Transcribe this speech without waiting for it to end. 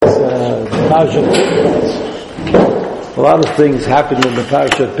Parashat Pinchas. A lot of things happened in the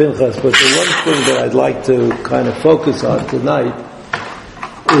Parashat Pinchas, but the one thing that I'd like to kind of focus on tonight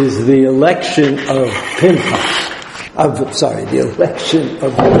is the election of Pinchas. The election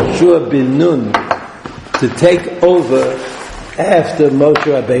of Yoshua bin Nun to take over after Moshe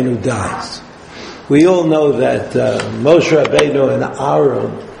Rabbeinu dies. We all know that Moshe Rabbeinu and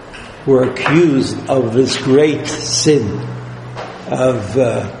Aaron were accused of this great sin of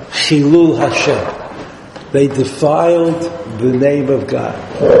Chilul Hashem. They defiled the name of God.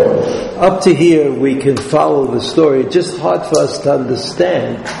 Up to here we can follow the story. It's just hard for us to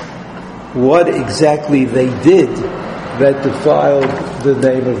understand what exactly they did that defiled the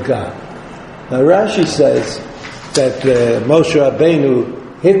name of God. Now Rashi says that Moshe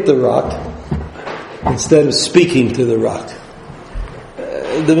Rabbeinu hit the rock instead of speaking to the rock.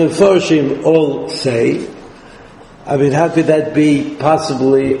 The Mefarshim all say, how could that be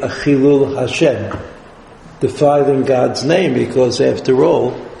possibly a Chilul Hashem, defiling God's name? Because after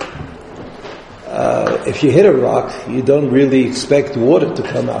all, if you hit a rock, you don't really expect water to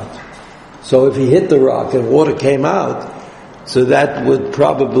come out. So if he hit the rock and water came out, so that would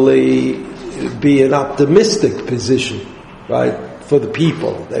probably be an optimistic position, right, for the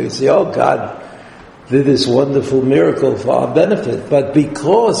people. They would say, oh, God did this wonderful miracle for our benefit. But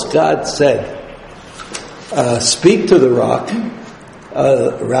because God said, speak to the rock,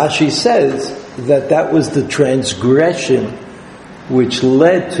 Rashi says that was the transgression which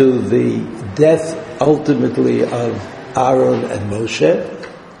led to the death ultimately of Aaron and Moshe,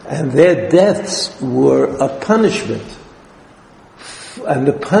 and their deaths were a punishment. And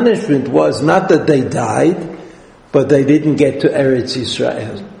the punishment was not that they died, but they didn't get to Eretz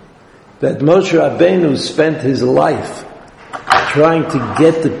Yisrael. That Moshe Rabbeinu spent his life trying to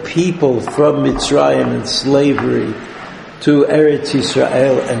get the people from Mitzrayim and slavery to Eretz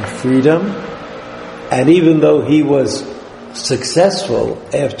Yisrael and freedom. And even though he was successful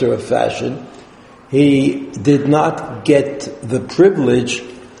after a fashion, he did not get the privilege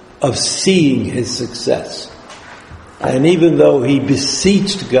of seeing his success. And even though he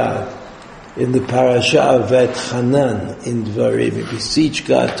beseeched God in the parasha of Hanan in Dvarim, he beseeched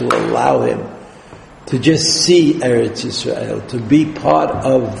God to allow him to just see Eretz Yisrael, to be part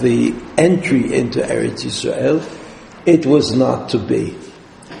of the entry into Eretz Yisrael, it was not to be.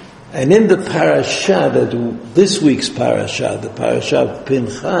 And in the parasha, this week's parasha, the parasha of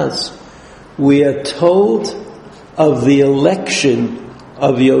Pinchas, we are told of the election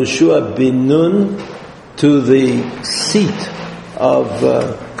of Yoshua bin Nun to the seat of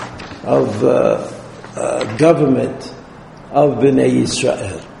government of Bnei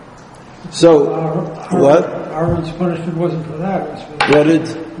Yisrael. So, Aaron's punishment wasn't for that.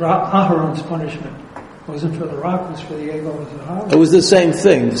 Aaron's punishment wasn't for the rock, it was for the Egel of the house. It was the same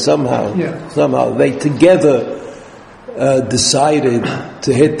thing, somehow. Yeah. Somehow. They together decided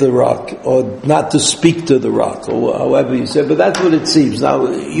to hit the rock, or not to speak to the rock, or however you said. But that's what it seems. Now,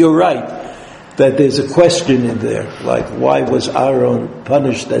 you're right that there's a question in there, like why was Aaron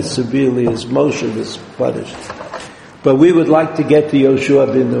punished as severely as Moshe was punished? But we would like to get to Yoshua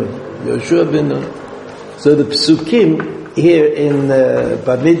bin Nun. Yoshua bin Nun. So the Psukim here in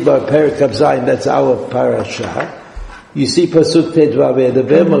Bamidbar Perek Zayin, that's our parasha. You see Pasuk Tedvav,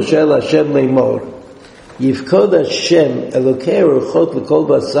 Yedaber Moshe Hashem Leimor, Yifkod Hashem Elokei Ruchot L'Kol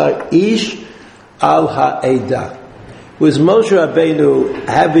Basar Ish Al Ha'edah. Was Moshe Rabbeinu,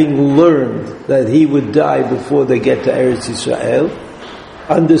 having learned that he would die before they get to Eretz Yisrael,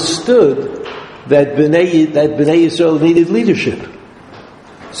 understood that Bnei Yisrael needed leadership.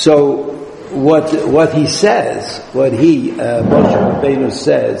 So what he says, Moshe Rabbeinu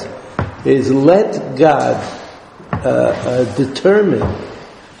says, is let God determine,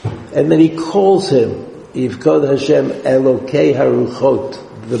 and then he calls him Yivkod Hashem Elokei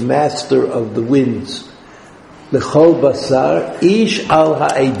Haruchot, the master of the winds. L'chol basar, ish al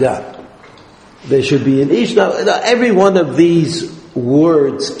ha'edah. There should be an ish. Now, every one of these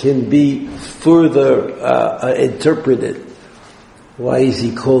words can be further interpreted. Why is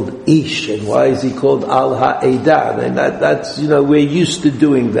he called ish, and why is he called al ha'edah? And that's we're used to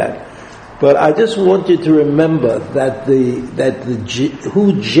doing that. But I just want you to remember that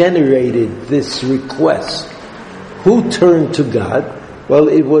who generated this request, who turned to God? Well,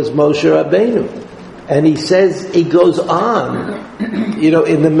 it was Moshe Rabbeinu. And he goes on,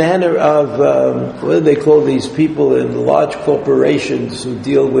 in the manner of, what do they call these people in large corporations who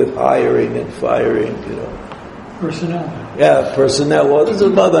deal with hiring and firing, Personnel. Yeah, personnel. Well, this is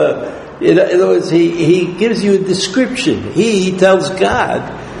another, in other words, he gives you a description. He tells God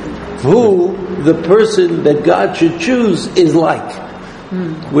who the person that God should choose is like.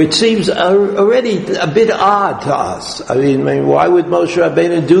 which seems already a bit odd to us. I mean, why would Moshe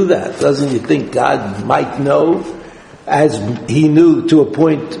Rabbeinu do that? Doesn't you think God might know, as he knew to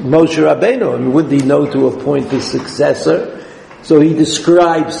appoint Moshe Rabbeinu? I mean, wouldn't he know to appoint his successor? So he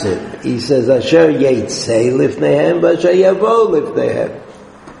describes him. He says, Asher Yetzei Lifnehem, Asher Yavo Lifnehem.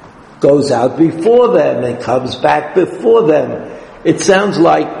 Goes out before them and comes back before them. It sounds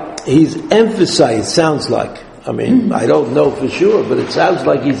like he's emphasized, I don't know for sure, but it sounds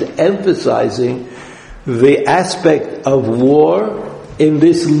like he's emphasizing the aspect of war in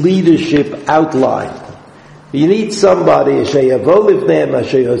this leadership outline. You need somebody, Asher Yavo Lifnehem,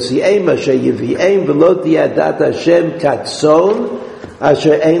 Asher Yosieim, Asher Yivieim, V'lo Tiyadat Hashem Katzon,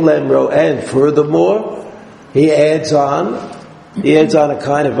 Asher Ein Lem Ro'en. Furthermore, he adds on a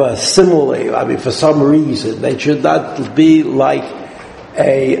kind of a simile. I mean, for some reason, they should not be like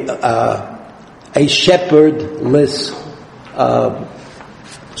a shepherdless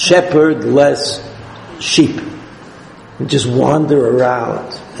sheep, and just wander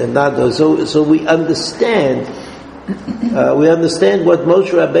around. And not so we understand what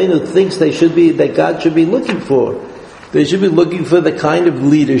Moshe Rabbeinu thinks that God should be looking for. They should be looking for the kind of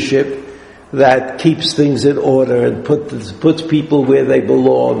leadership that keeps things in order and puts people where they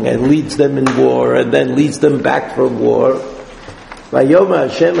belong and leads them in war and then leads them back from war. Vayomer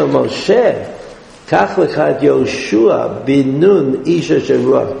Hashem el Moshe, kach lecha et Yoshua bin Nun ish asher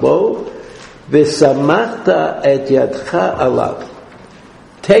ruach bo, v'samachta et yadcha alav.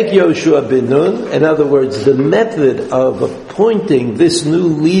 Take Yoshua bin Nun. In other words, the method of appointing this new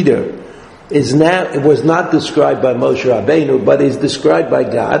leader it was not described by Moshe Rabbeinu, but is described by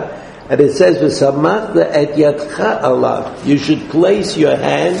God. And it says, "V'samachta et yadcha alav." You should place your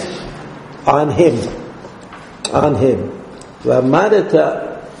hand on him.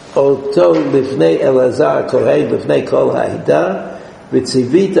 V'amadeta oto lifnei Elazar kohen lifnei kol ha'ida,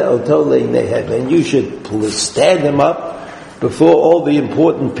 v'tzivita oto leinehem. And you should stand him up before all the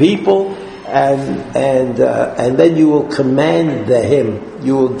important people, and then you will command him.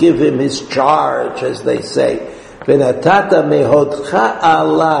 You will give him his charge, as they say. V'natata mehodcha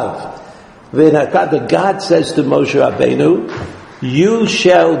alav. V'natata, God says to Moshe Rabbeinu, you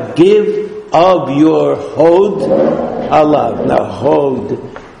shall give of your hod alav. Now, hod,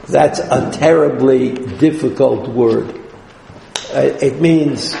 that's a terribly difficult word. It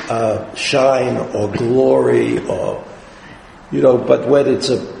means shine or glory or, but when it's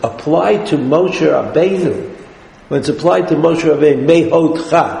applied to Moshe Rabbeinu,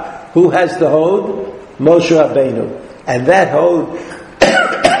 mehodcha, who has the hod? Moshe Rabbeinu. And that hod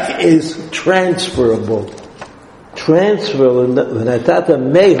is transferable. Transferable. And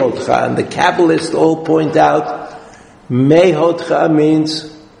the Kabbalists all point out, mehodcha means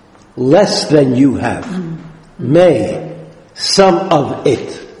less than you have. Some of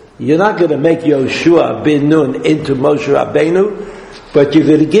it. You're not going to make Yoshua bin Nun into Moshe Rabbeinu, but you're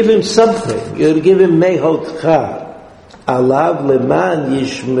going to give him something. You're going to give him mehodcha. Alav leman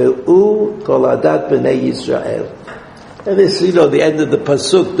yishmeu kol adat b'nei Yisrael. And this, the end of the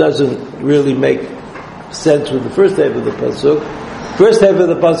pasuk doesn't really make sense with the first half of the pasuk. First half of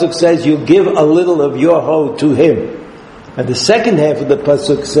the pasuk says you give a little of your hod to him, and the second half of the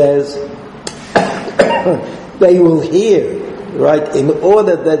pasuk says they will hear. Right, in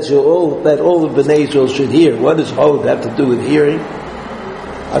order that all of Bnei Israel should hear. What does hod have to do with hearing?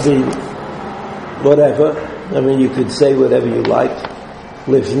 I mean, whatever. I mean, you could say whatever you like.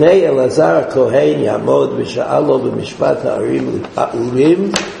 Lifnei Elazar Kohen Yamod v'sha'alo b'mishpat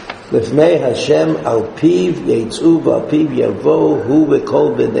ha'urim Lifnei Hashem al piv yetzu v'al piv yavo hu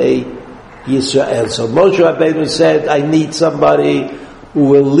v'kol b'nei Yisrael. So Moshe Rabbeinu said, I need somebody who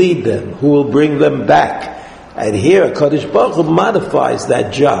will lead them, who will bring them back. And here, Kadosh Baruch Hu modifies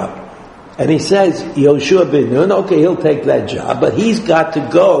that job. And he says, Yoshua bin Nun, okay, he'll take that job, but he's got to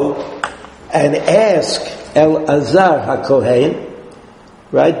go and ask Elazar HaKohen,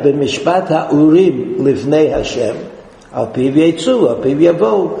 right, b'mishpat ha'urim lifnei Hashem, al piv yetzu, al piv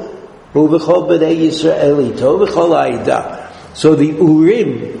yavo, hu v'chol b'nei Yisrael ito, v'chol ha'ida. So the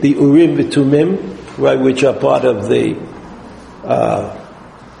Urim v'tumim, right, which are part of the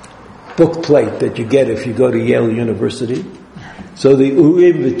book plate that you get if you go to Yale University. So the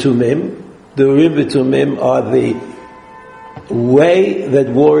Urim v'tumim are the way that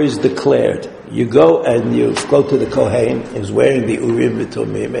war is declared. You go and you go to the Kohen, who's wearing the Urim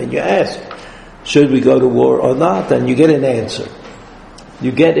v'tumim, and you ask, should we go to war or not? And you get an answer.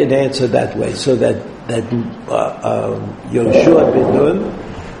 You get an answer that way. So that Yoshua bin Nun,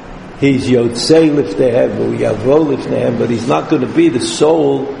 he's Yotzei Lifnehem, or Yavo Lifnehem, but he's not going to be the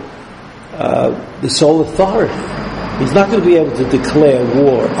sole authority. He's not going to be able to declare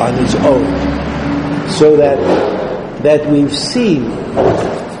war on his own. So that we've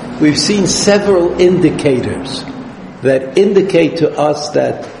seen several indicators that indicate to us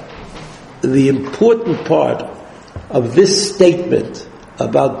that the important part of this statement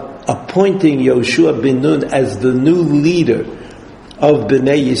about appointing Yoshua ben Nun as the new leader of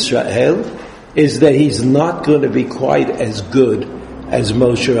Bnei Yisrael is that he's not going to be quite as good as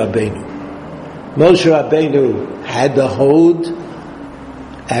Moshe Rabbeinu. Moshe Rabbeinu had the Hod,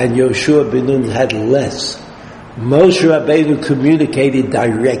 and Yoshua ben Nun had less. Moshe Rabbeinu communicated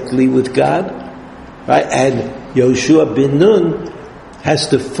directly with God, right? And Yoshua ben Nun has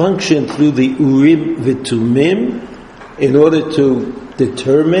to function through the Urim v'Tumim in order to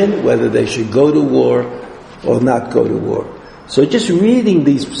determine whether they should go to war or not go to war. So just reading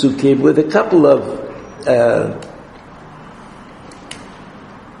these psukim with a couple of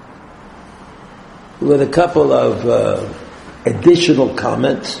additional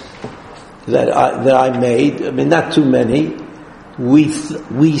comments that I made. I mean, not too many. We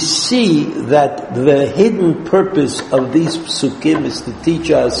see that the hidden purpose of these psukim is to teach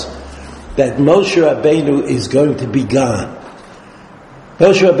us that Moshe Rabbeinu is going to be gone.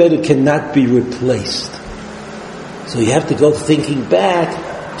 Moshe Rabbeinu cannot be replaced. So you have to go thinking back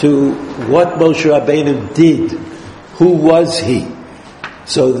to what Moshe Rabbeinu did. Who was he?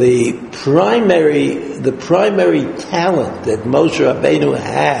 So the primary talent that Moshe Rabbeinu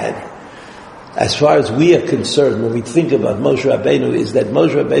had, as far as we are concerned, when we think about Moshe Rabbeinu, is that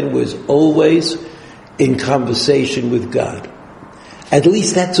Moshe Rabbeinu was always in conversation with God. At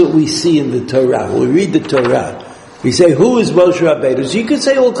least that's what we see in the Torah. When we read the Torah, we say, who is Moshe Rabbeinu? So you could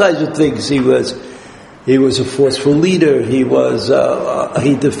say all kinds of things. He was a forceful leader. He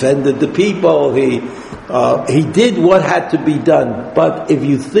defended the people. He did what had to be done. But if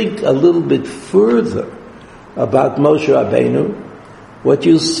you think a little bit further about Moshe Rabbeinu, what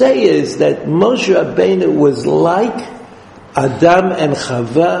you'll say is that Moshe Rabbeinu was like Adam and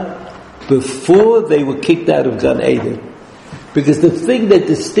Chava before they were kicked out of Gan Eden. Because the thing that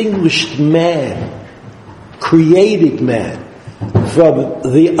distinguished man, created man, from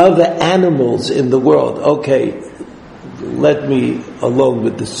the other animals in the world, okay, let me alone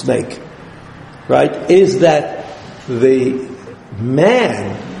with the snake, right, is that the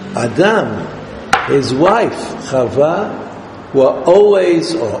man, Adam, his wife, Chava, were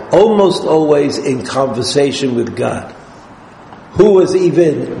always or almost always in conversation with God. Who was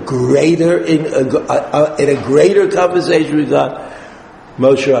even greater in a greater conversation with God?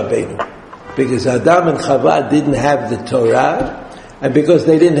 Moshe Rabbeinu. Because Adam and Chava didn't have the Torah, and because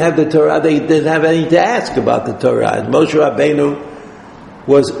they didn't have the Torah, they didn't have anything to ask about the Torah. And Moshe Rabbeinu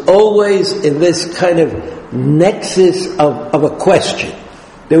was always in this kind of nexus of a question.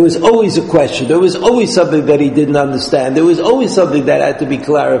 There was always a question. There was always something that he didn't understand. There was always something that had to be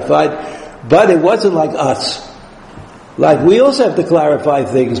clarified. But it wasn't like us. Like, we also have to clarify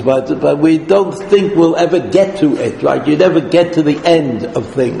things, but we don't think we'll ever get to it, right? You never get to the end of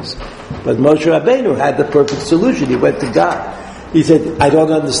things. But Moshe Rabbeinu had the perfect solution. He went to God. He said, I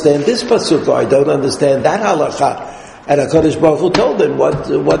don't understand this pasuk, or I don't understand that halakha. And HaKadosh Baruch Hu told him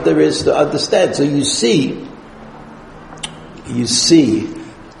what there is to understand. So you see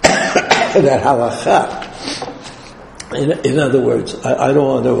that halakha. In other words, I don't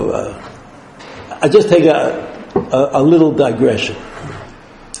want to. I just take a little digression,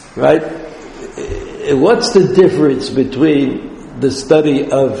 right? What's the difference between the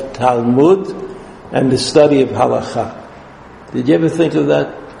study of Talmud and the study of halakha? Did you ever think of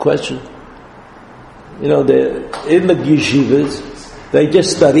that question? You know, in the yeshivas, they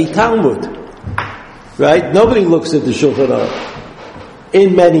just study Talmud, right? Nobody looks at the Shulchan Aruch.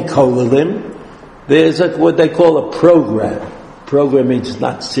 In many kollalim, there's what they call a program. Program means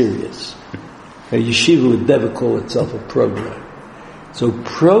not serious. A yeshiva would never call itself a program. So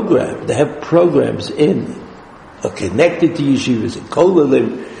they have programs connected to yeshivas and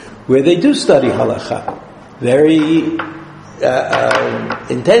kollalim, where they do study halakha very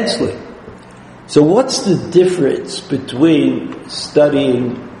intensely. So what's the difference between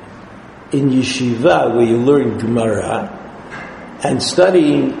studying in yeshiva, where you learn Gemara, and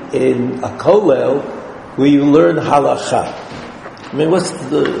studying in a kollel, where you learn halakha? I mean,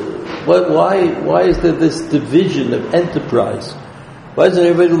 why is there this division of enterprise? Why doesn't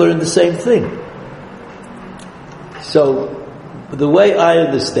everybody learn the same thing? So, the way I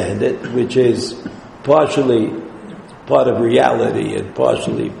understand it, which is partially part of reality and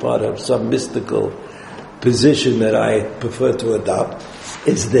partially part of some mystical position that I prefer to adopt,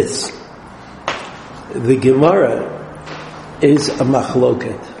 is this. The Gemara is a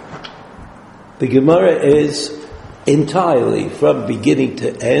machloket. The Gemara is entirely, from beginning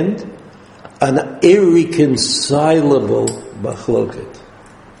to end, an irreconcilable machloket.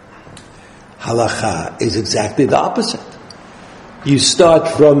 Halacha is exactly the opposite. You start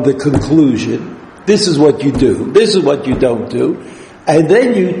from the conclusion, this is what you do, this is what you don't do, and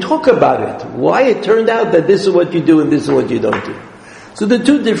then you talk about it, why it turned out that this is what you do and this is what you don't do. So they're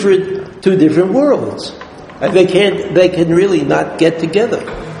two different worlds, and they can really not get together.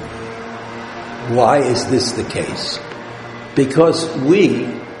 Why is this the case? Because we,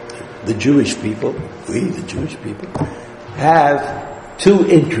 the Jewish people, have two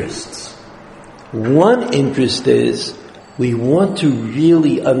interests. One interest is we want to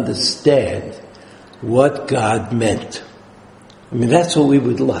really understand what God meant. I mean, that's what we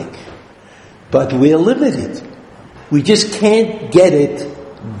would like. But we're limited. We just can't get it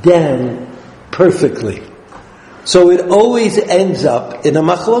down perfectly. So it always ends up in a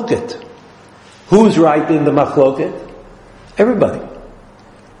machloket. Who's right in the machloket? Everybody.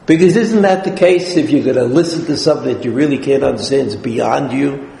 Because isn't that the case? If you're going to listen to something that you really can't understand, it's beyond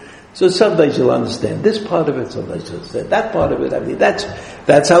you. So sometimes you'll understand this part of it, sometimes you'll understand that part of it. I mean, that's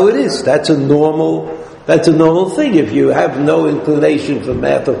how it is. That's a normal thing. If you have no inclination for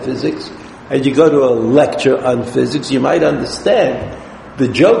math or physics, and you go to a lecture on physics, you might understand the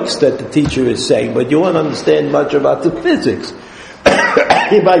jokes that the teacher is saying, but you won't understand much about the physics.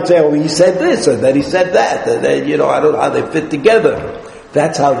 You might say, oh, he said this, and then he said that, and then, I don't know how they fit together.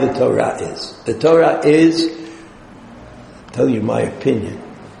 That's how the Torah is. The Torah is, I'll tell you my opinion.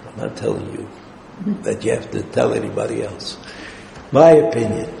 I'm not telling you that you have to tell anybody else. My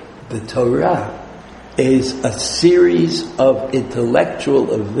opinion, the Torah is a series of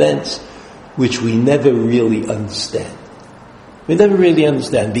intellectual events which we never really understand. We never really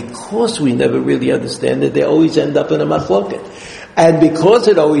understand. Because we never really understand it, they always end up in a machloket. And because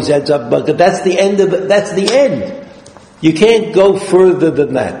it always ends up, but that's the end of it. That's the end. You can't go further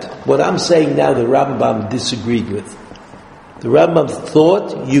than that. What I'm saying now, the Rambam disagreed with. The Rambam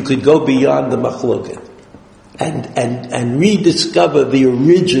thought you could go beyond the machloket and rediscover the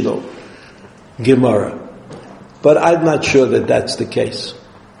original Gemara. But I'm not sure that that's the case.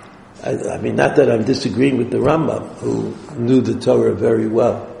 I mean, not that I'm disagreeing with the Rambam, who knew the Torah very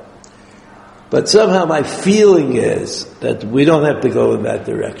well. But somehow my feeling is that we don't have to go in that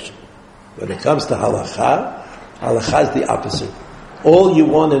direction. When it comes to halacha, halacha is the opposite. All you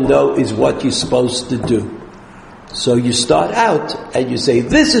want to know is what you're supposed to do. So you start out and you say,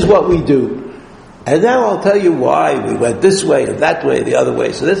 this is what we do. And now I'll tell you why we went this way and that way, the other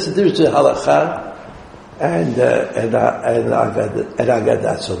way. So that's the difference in halacha and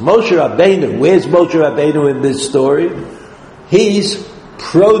Agadah. So Moshe Rabbeinu, where's Moshe Rabbeinu in this story? He's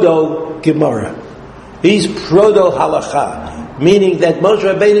proto-Gemara. He's proto-halacha, meaning that Moshe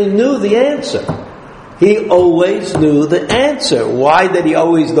Rabbeinu knew the answer. He always knew the answer. Why did he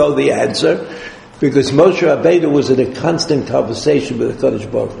always know the answer? Because Moshe Rabbeinu was in a constant conversation with the Kadosh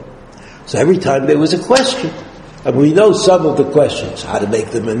Baruch Hu. So every time there was a question, and we know some of the questions, how to make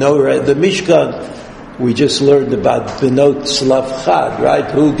the menorah, the Mishkan. We just learned about Benot Slav Chad, right?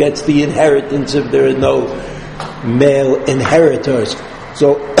 Who gets the inheritance if there are no male inheritors?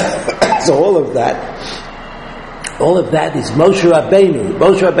 So all of that is Moshe Rabbeinu.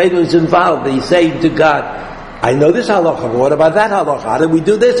 Moshe Rabbeinu is involved. He's saying to God, I know this halacha, but what about that halacha? How do we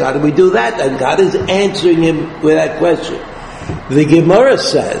do this? How do we do that? And God is answering him with that question. The Gemara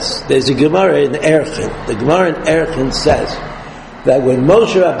says, there's a Gemara in Erchin. The Gemara in Erchin says that when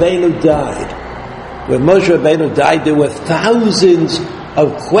Moshe Rabbeinu died, there were thousands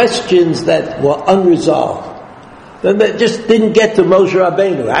of questions that were unresolved. Then they just didn't get to Moshe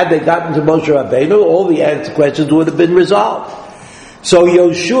Rabbeinu. Had they gotten to Moshe Rabbeinu, all the answer questions would have been resolved. So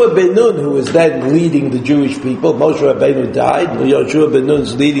Yoshua ben Nun, who was then leading the Jewish people, Moshe Rabbeinu died, Yoshua ben Nun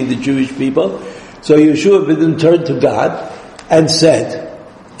is leading the Jewish people. So Yoshua ben Nun turned to God and said,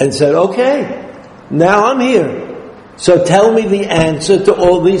 okay, now I'm here. So tell me the answer to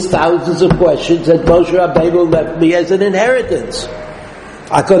all these thousands of questions that Moshe Rabbeinu left me as an inheritance.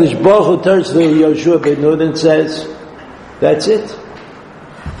 HaKadosh Baruch Hu turns to Yoshua ben Nun and says, that's it.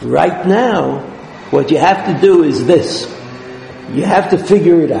 Right now, what you have to do is this. You have to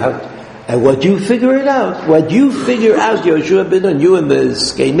figure it out. And what you figure out, Yoshua ben Nun, you and the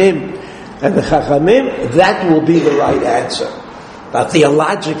Skenim and the Chachamim, that will be the right answer. Now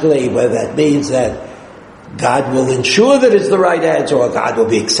theologically, whether that means that God will ensure that it's the right answer, or God will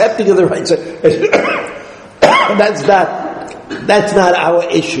be accepting of the right answer. That's not our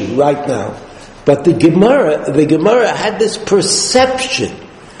issue right now. But the Gemara had this perception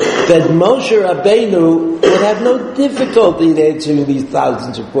that Moshe Rabbeinu would have no difficulty in answering these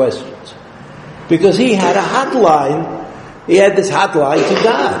thousands of questions. Because he had a hotline. He had this hotline to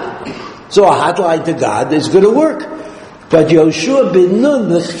God. So a hotline to God is going to work. But Yoshua ben Nun,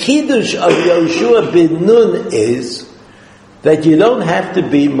 the chidush of Yoshua ben Nun is that you don't have to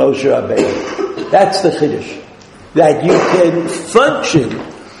be Moshe Rabbeinu. That's the chidush. That you can function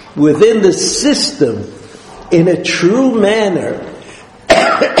within the system in a true manner,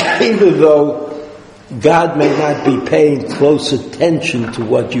 even though God may not be paying close attention to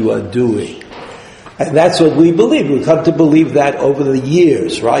what you are doing. And that's what we believe. We've come to believe that over the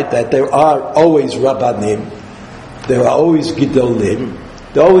years, right? That there are always Rabbanim, there are always Gedolim,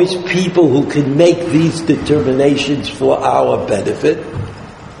 there are always people who can make these determinations for our benefit,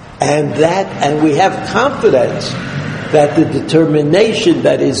 and we have confidence that the determination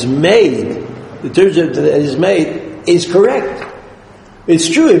that is made, is correct. It's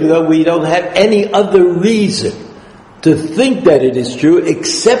true, even though we don't have any other reason to think that it is true,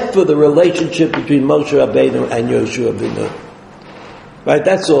 except for the relationship between Moshe Rabbeinu and Yoshua ben Nun. Right?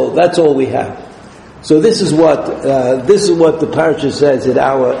 That's all we have. So this is what the parasha says in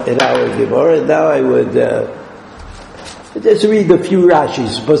our Gemara. And now I would just read a few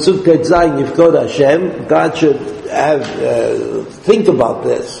Rashis. Pasuk Tet Zayin Yifkod Hashem. God should have think about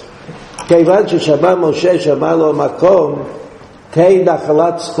this. Keivan sheshama Moshe shama lo makom tei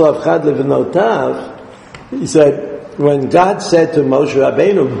nachalat tzlav chad levenotav. He said, when God said to Moshe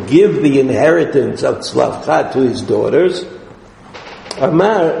Rabbeinu, give the inheritance of tzlav chad to his daughters,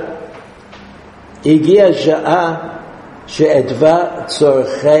 Amar Igia sha'a she'etva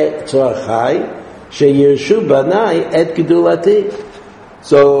tzorchai sheyirshu banai et gedulati.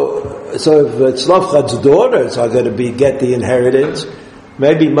 So if tzlav chad's daughters are going to get the inheritance,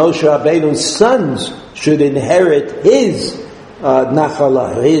 maybe Moshe Rabbeinu's sons should inherit his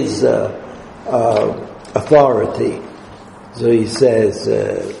nachala, his authority. So he says,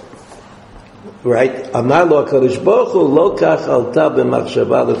 right? Amar lo HaKadosh Baruch Hu lo kach alta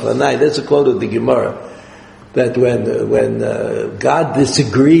b'machshava lefanai. That's a quote of the Gemara. That when God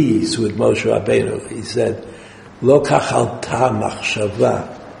disagrees with Moshe Rabbeinu, he said, lo kach alta machshava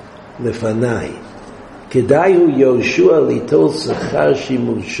lefanai. Kedai hu Yoshua litol sechar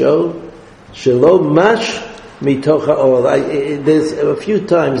shimusho shelo mash mitoch ha'ol. There's a few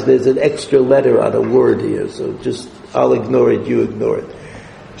times there's an extra letter on a word here, so just I'll ignore it, you ignore it.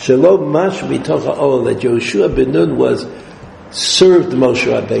 Shelo mash mitoch ha'ol, that Yoshua ben Nun was served Moshe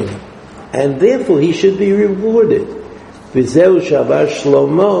Rabbeinu, and therefore he should be rewarded. V'zeu shavar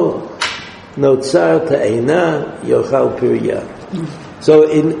Shlomo notzar ta'ena yochal pirya. So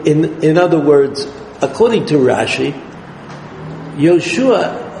in other words, according to Rashi,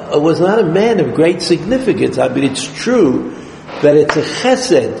 Yoshua was not a man of great significance. I mean, it's true that it's a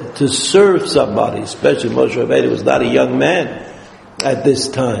chesed to serve somebody, especially Moshe Rabbeinu was not a young man at this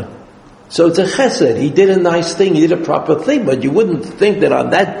time. So it's a chesed. He did a nice thing, he did a proper thing, but you wouldn't think that on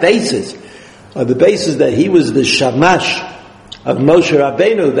that basis, on the basis that he was the shamash of Moshe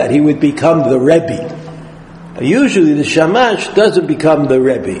Rabbeinu, that he would become the Rebbe. Usually the shamash doesn't become the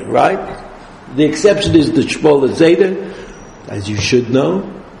Rebbe, right? The exception is the Shpoler Zeder, as you should know.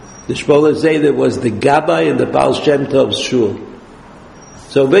 The Shpoler Zeder was the Gabbai in the Baal Shem Tov's shul.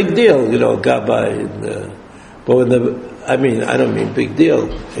 So big deal, Gabbai. But I don't mean big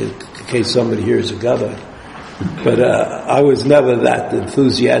deal in case somebody here is a Gabbai. But I was never that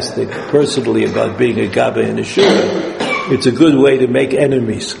enthusiastic personally about being a Gabbai in a shul. It's a good way to make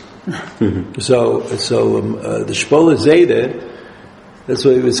enemies. So the Shpoler Zeder, that's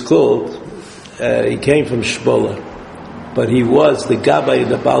what it was called. He came from Shpoler, but he was the Gabbai in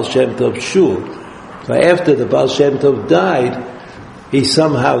the Baal Shem Tov shul. So after the Baal Shem Tov died, he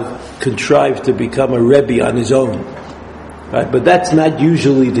somehow contrived to become a Rebbe on his own. Right? But that's not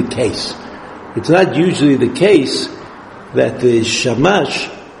usually the case. It's not usually the case that the Shamash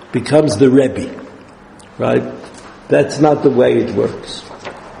becomes the Rebbe. Right? That's not the way it works.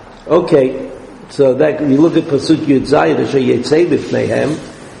 Okay, so that you look at Pasuk Yud Zayin, Asher Yetzei B'fneihem,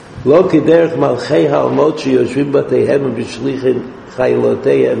 Lo kederech malchei ha'omot sheyoshvim bateihem v'shlichim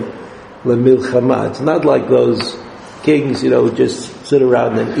chayloteihem lemilchama. It's not like those kings, who just sit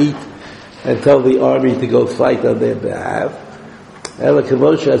around and eat and tell the army to go fight on their behalf. Ela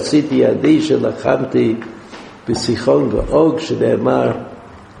kemo she'asiti yadi shelachamti b'sichon v'og shene'emar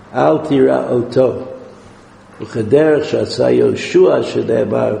al tira oto v'chederech she'asa Yoshua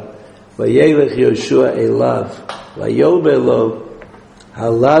shene'emar v'yelech Yoshua elav v'yomer lo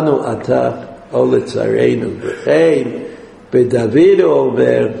Halanu ata oletzarenu v'chein beDavid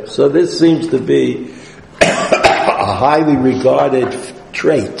over. So this seems to be a highly regarded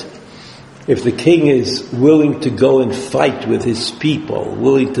trait if the king is willing to go and fight with his people,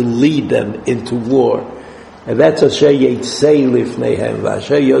 willing to lead them into war, and that's Asher Yitzei Lifneihem,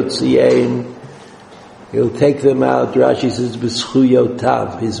 Asher Yotziyein, he'll take them out. Rashi says,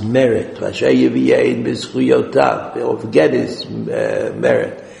 B'schuyotav, his merit. Asher Yiviyein B'schuyotav, he'll forget his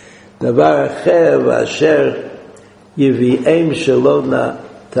merit. Davar Acher, Asher Yiviyein Shalona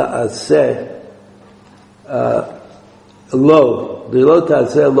Ta'aseh, Lo, Lo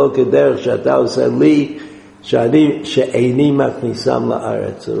Ta'aseh Lo Kederech Shata Oseh Li, She'eini Machnisam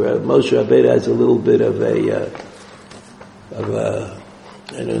La'aretz. So Moshe Rabbeinu has a little bit of a I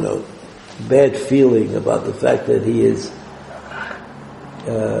don't know, bad feeling about the fact that he is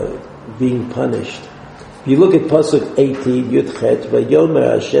being punished. If you look at Pasuk 18, Yudchet,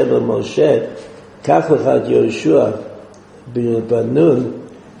 Vayomer Hashem Moshe, Kach Lecha Yoshua bin Nun,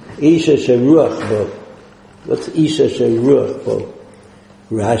 Isha Sheruach Bo. What's Isha Sheruach Bo?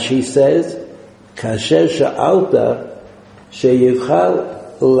 Rashi says, Kasher Sha'alta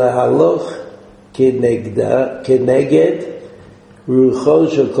Sheyichal Lahaloch Keneged Rucho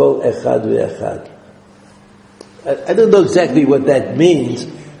Shekol Echad Ve'echad. I don't know exactly what that means,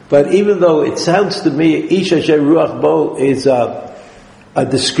 but even though it sounds to me, Isha Sheruach Bo is a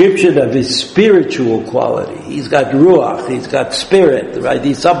description of his spiritual quality. He's got ruach, he's got spirit, right?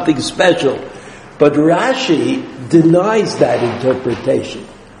 He's something special. But Rashi denies that interpretation.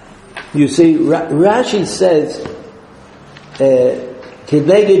 You see, Rashi says,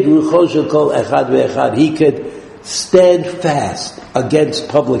 Keneged Rucho Shekol Echad Ve'echad, he could stand fast against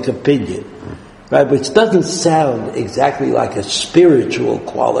public opinion, right? Which doesn't sound exactly like a spiritual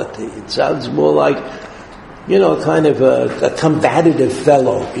quality. It sounds more like, kind of a combative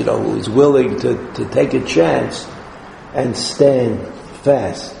fellow, who's willing to take a chance and stand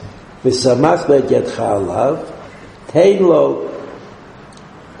fast. V'samach le'yadcha alav, tein lo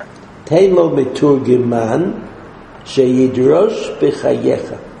miturgiman sheyidrosh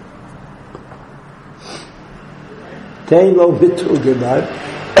b'chayecha. Tein lo miturgiman,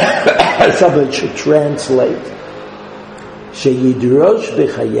 someone should translate, sheyidrosh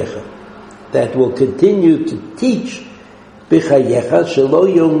b'chayecha, that will continue to teach b'chayecha, shelo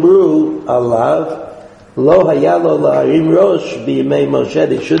yomru alav, lo hayalo la'arim rosh b'yimei Moshe.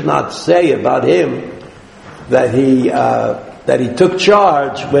 They should not say about him that he took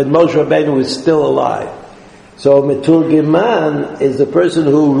charge when Moshe Rabbeinu was still alive. So Meturgiman is the person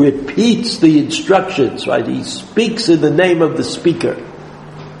who repeats the instructions, right? He speaks in the name of the speaker.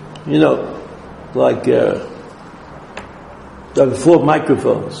 Like before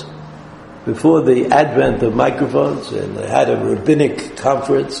microphones. Before the advent of microphones, and they had a rabbinic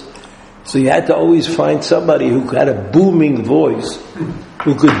conference, so you had to always find somebody who had a booming voice,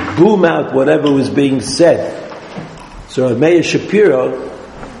 who could boom out whatever was being said. So Meir Shapiro,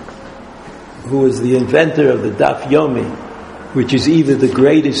 who was the inventor of the Daf Yomi, which is either the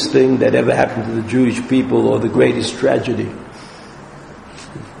greatest thing that ever happened to the Jewish people or the greatest tragedy.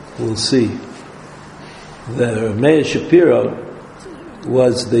 We'll see. The Meir Shapiro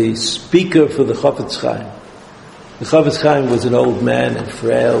was the speaker for the Chafetz Chaim. The Chafetz Chaim was an old man and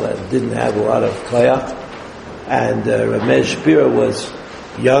frail and didn't have a lot of koyach. And Meir Shapiro was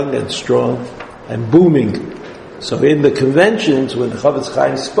young and strong and booming. So in the conventions, when the Chafetz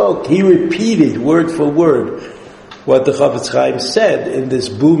Chaim spoke, he repeated word for word what the Chafetz Chaim said in this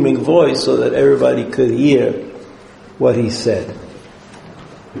booming voice so that everybody could hear what he said.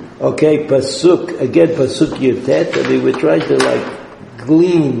 Okay, Pasuk Yotet, and they were trying to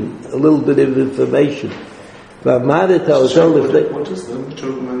glean a little bit of information. What is the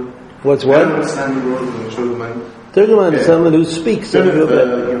Meturgiman? What's what? I don't understand the word of Meturgiman. Meturgiman is someone who speaks. Yeah.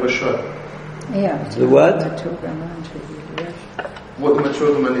 The what? What the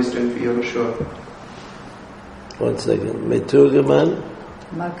Meturgiman is doing for Yehoshua. 1 second. Meturgiman.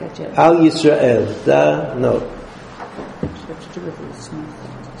 Al Yisrael. No.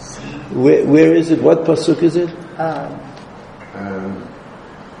 Where is it? What pasuk is it?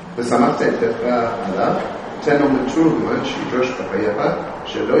 ושמחת את ידך עליו, תן לו מתורגמן שידרוש בחייך,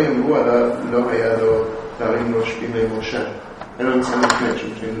 שלא יאמרו עליו, לא היה לו להרים ראש בימי משה. I don't understand the connection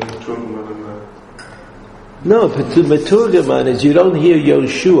between the Meturgiman and the... No, but the Meturgiman is you don't hear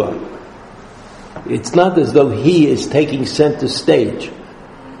Yoshua. It's not as though he is taking center stage.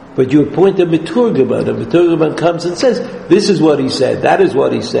 But you appoint a Meturgiman. A Meturgiman comes and says, this is what he said, that is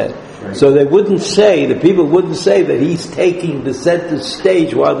what he said. Right. So the people wouldn't say that he's taking the center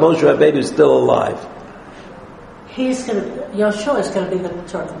stage while Moshe Rabbeinu is still alive. Yoshua is going to be the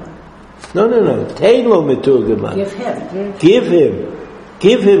Meturgiman. No. Tein lo Meturgiman. Give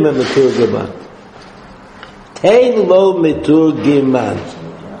him a Meturgiman. Tein lo Meturgiman.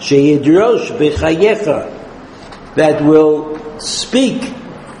 sheyidrosh b'chayecha, that will speak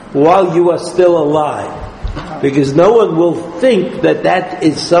while you are still alive. Because no one will think that that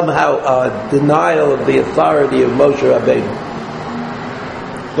is somehow a denial of the authority of Moshe Rabbeinu.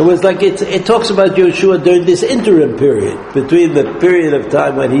 It was like it talks about Yeshua during this interim period, between the period of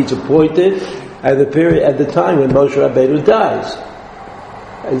time when he's appointed and the period at the time when Moshe Rabbeinu dies.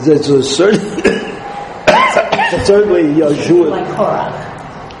 And so certainly Yeshua. Like Korach.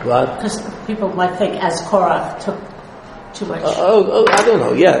 What? Because people might think as Korach took too much. I don't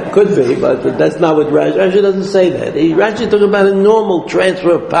know. Yeah, it could be, but that's not what Rashi doesn't say that. Rashi talking about a normal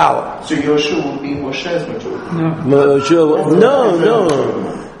transfer of power. So Yoshua will be Moshe's Maturgaman?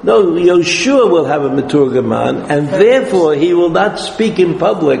 No. Yoshua will have a Maturgaman, and therefore he will not speak in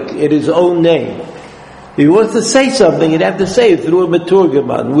public in his own name. If he wants to say something, he'd have to say it through a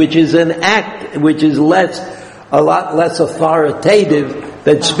Maturgaman, which is an act which is a lot less authoritative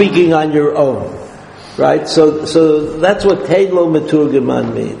than speaking on your own. Right? So that's what Teilo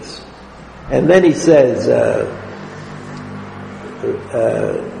Maturgaman means. And then he says,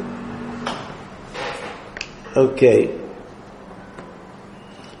 okay.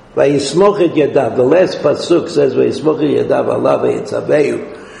 Vayismoch et yadav. The last pasuk says, Vayismoch et yadav Allah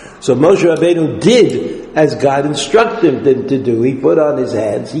v'yitzavehu. So Moshe Rabbeinu did as God instructed him to do. He put on his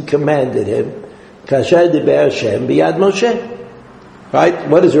hands, he commanded him, Kasher diber Hashem biyad Moshe. Right?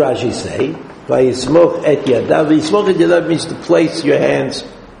 What does Rashi say? Vayismoch et yadav. Vayismoch et yadav means to place your hands,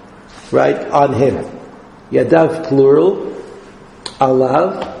 right, on him. Yadav plural.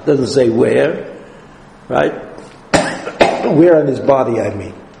 Alav doesn't say where, right? Where on his body, I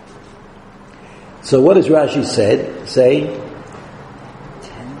mean. So what does Rashi say?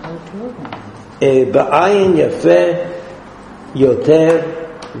 Ba'ayin yafeh yoter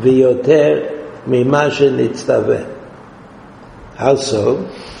v'yoter mima shenitztaveh. How so?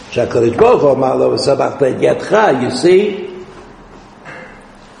 Shakadosh Baruch Hu amar lo v'samachta et yadcha. You see,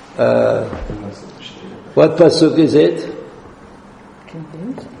 what pasuk is it?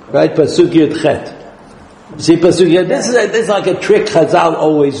 Right, pasuk Yudchet. See, pasuk Yudchet. This is like a trick Chazal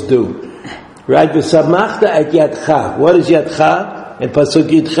always do. Right, v'samachta et yadcha. What is yadcha? In pasuk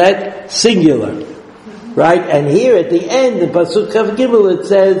Yudchet, singular. Right, and here at the end, in pasuk Chav Gimel, it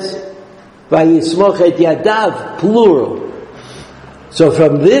says vayismoch et yadav, plural. So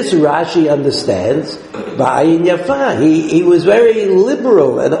from this, Rashi understands, Ba'ayin Yafah. He was very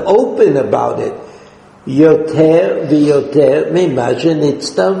liberal and open about it. Yoter v'yoter mima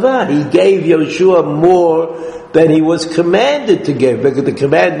shenitztava. He gave Yoshua more than he was commanded to give, because the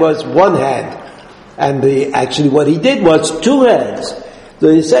command was one hand. And actually what he did was two hands. So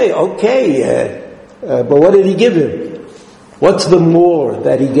you say, okay, but what did he give him? What's the more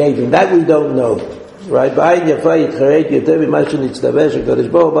that he gave him? That we don't know. Right? Ba'ayin Yafah yitcharet yoter mima shenitztava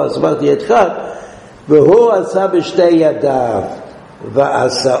shekadosh Baruch Hu b'asmachta yadcha v'hu asa b'shtei yadav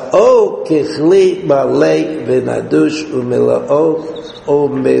v'asa'o kechli malei v'nadush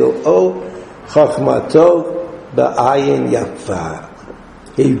u'mil'o chachmato ba'ayin yafah.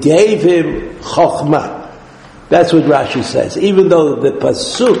 He gave him chokhmah. That's what Rashi says. Even though the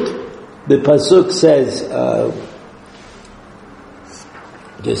pasuk says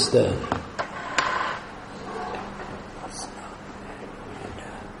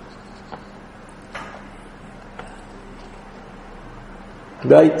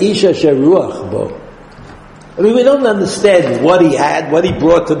right, Isha Sheruach Bo. I mean, we don't understand what he had, what he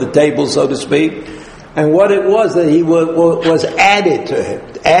brought to the table, so to speak, and what it was that he was added to him,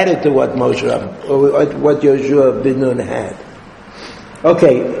 added to what what Yoshua ben Nun had.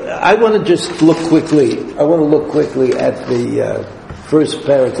 Okay, I want to just look quickly. I want to look quickly at the first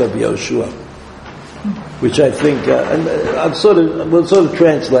parak of Yoshua, which I think we'll sort of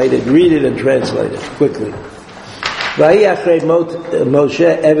translate it, read it, and translate it quickly.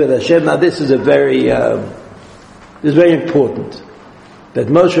 Moshe Eved Hashem. Now this is very important, that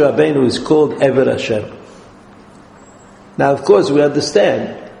Moshe Rabbeinu is called Eved Hashem. Now of course we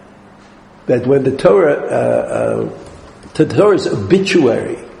understand that when the Torah's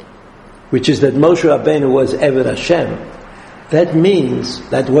obituary, which is that Moshe Rabbeinu was Eved Hashem, that means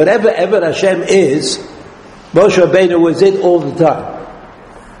that whatever Eved Hashem is, Moshe Rabbeinu was it all the time.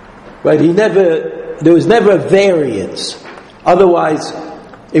 Right? There was never a variance. Otherwise,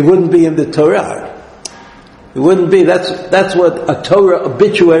 it wouldn't be in the Torah. It wouldn't be. That's what a Torah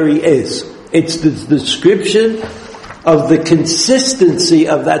obituary is. It's the description of the consistency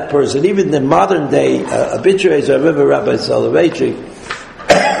of that person. Even the modern day obituaries, I remember Rabbi Soloveitchik,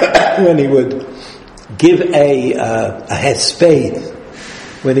 when he would give a hesped,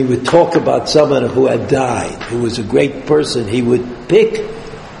 when he would talk about someone who had died, who was a great person, he would pick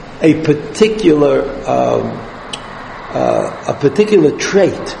a particular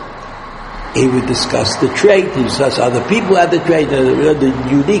trait. He would discuss the trait, he would discuss other people had the trait, the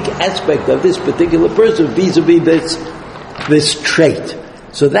unique aspect of this particular person vis-a-vis this trait.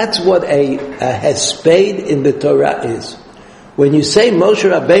 So that's what a hesped in the Torah is. When you say Moshe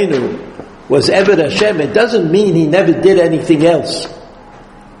Rabbeinu was Eved Hashem, it doesn't mean he never did anything else,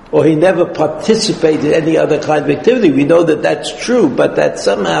 or he never participated in any other kind of activity. We know that that's true, but that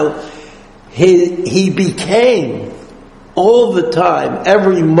somehow he became all the time,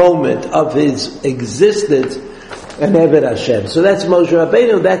 every moment of his existence, an Eved Hashem. So that's Moshe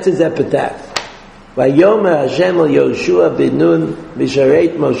Rabbeinu, that's his epitaph. Vayomer Hashem al Yoshua ben Nun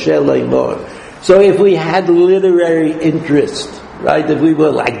misharet Moshe leimor. So if we had literary interest, right, if we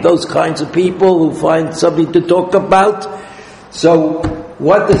were like those kinds of people who find something to talk about, so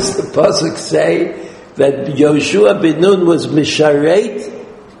what does the pasuk say? That Yoshua ben Nun was misharet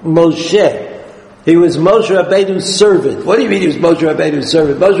Moshe. He was Moshe Rabbeinu's servant. What do you mean he was Moshe Rabbeinu's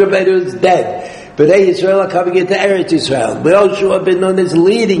servant? Moshe Rabbeinu is dead. Bnei Yisrael are coming into Eretz Yisrael. Yoshua ben Nun is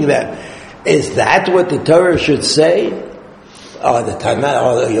leading them. Is that what the Torah should say? Or the Tanakh,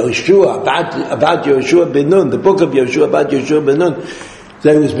 or Yoshua, about Yoshua ben Nun, the book of Yoshua about Yoshua ben Nun,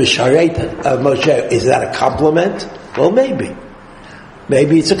 that was Misharet Moshe. Is that a compliment? Well, maybe.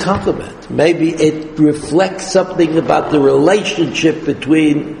 Maybe it's a compliment. Maybe it reflects something about the relationship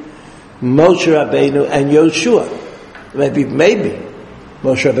between Moshe Rabbeinu and Yoshua. Maybe.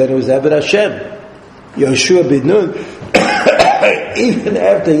 Moshe Rabbeinu was Eved Hashem. Yoshua ben Nun, even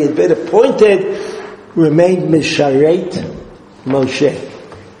after he had been appointed, remained Misharet Moshe.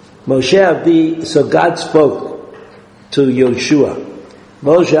 Moshe Avdi, so God spoke to Yoshua.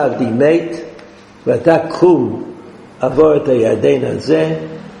 Moshe Avdi mate, V'ata kum avor et hayarden hazeh,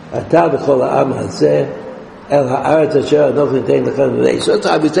 ata v'chol ha'am hazeh, el ha'aretz asher anochi nitein lechem v'nei. So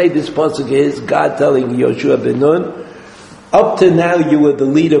I would say this pasuk is God telling Yoshua ben Nun, up to now you were the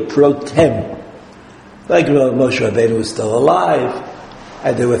leader pro tem. Like Moshe Rabbeinu was still alive,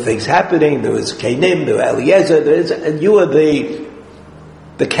 and there were things happening. There was Kenim, there was Eliezer, and you were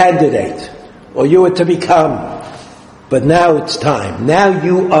the candidate, or you were to become. But now it's time. Now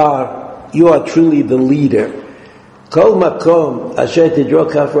you are truly the leader. Kol makom asher tidro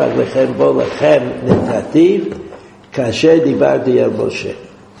kaf raglechem bo lechem nitativ kasher divarti el Moshe.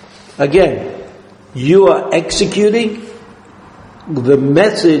 Again, you are executing the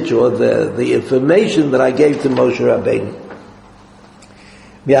message or the information that I gave to Moshe Rabbeinu.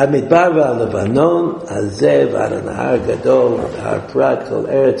 מהמדבר והלבנון, הזה ועד הנהר הגדול, והר פרת, כל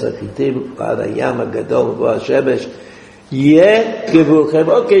ארץ החיתים, ועד הים הגדול, ובוא השמש, יהיה גבולכם.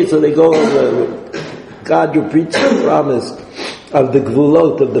 Okay, so they go over, God repeats the promise of the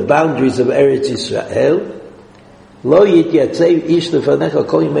gvulot, of the boundaries of Eretz Yisrael. לא יתייצב איש לפניך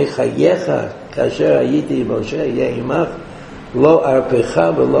כל ימי חייך, כאשר הייתי עם משה, יהיה עמך, לא ארפך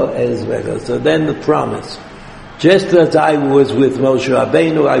ולא אעזבך. So then the promise. Just as I was with Moshe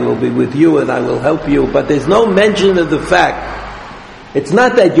Rabbeinu, I will be with you and I will help you. But there's no mention of the fact. It's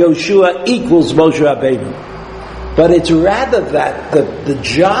not that Yoshua equals Moshe Rabbeinu. But it's rather that the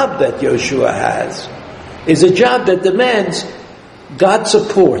job that Yoshua has is a job that demands God's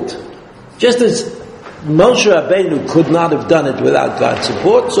support. Just as Moshe Rabbeinu could not have done it without God's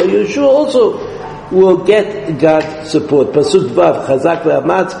support, so Yoshua also will get God's support. Pasuk Vav, Chazak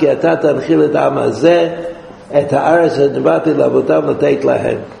ve'amatz ki ata tanchil et ha'am hazeh את הארץ שנתתי לאבותיהם לתת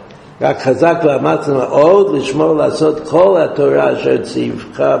להם. רק חזק ואמץ מאוד לשמור לעשות כל התורה אשר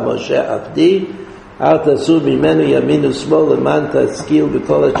ציווך משה עבדי, אל תעשו ממנו ימין ושמאל למען תשכיל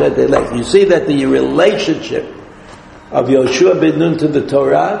בכל אשר תלך. You see that the relationship of Yoshua ben Nun to the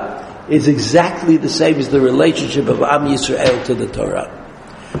Torah is exactly the same as the relationship of Am Yisrael to the Torah.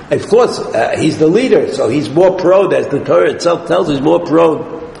 Of course, he's the leader, so he's more prone, as the Torah itself tells us, more prone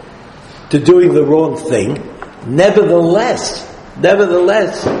to doing the wrong thing. Nevertheless,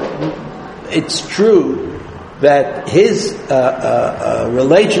 it's true that his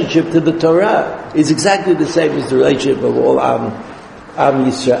relationship to the Torah is exactly the same as the relationship of all Am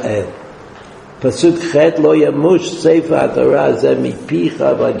Yisrael. Pasuk Chet lo yamush sefer HaTorah zeh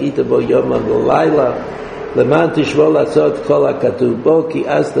mipicha v'agita bo yom v'layla leman tishvor לעשות kol hakatuv bo ki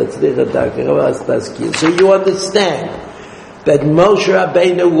az tatzlich et darkecha v'az tazkir. So you understand that Moshe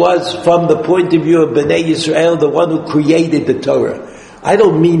Rabbeinu was, from the point of view of Bnei Yisrael, the one who created the Torah. I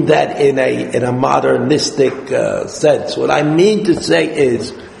don't mean that in a modernistic sense. What I mean to say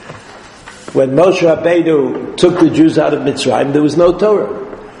is, when Moshe Rabbeinu took the Jews out of Mitzrayim, there was no Torah.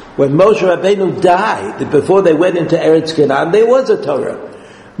 When Moshe Rabbeinu died, before they went into Eretz Canaan, there was a Torah.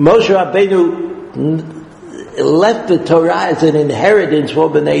 Moshe Rabbeinu left the Torah as an inheritance for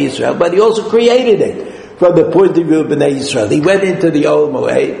Bnei Yisrael, but he also created it from the point of view of Bnei Yisrael. He went into the Old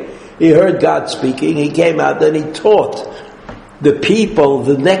Moed, he heard God speaking, he came out, then he taught the people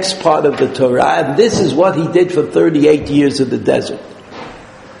the next part of the Torah, and this is what he did for 38 years in the desert.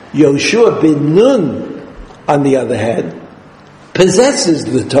 Yoshua bin Nun, on the other hand, possesses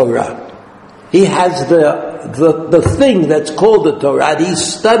the Torah. He has the thing that's called the Torah. He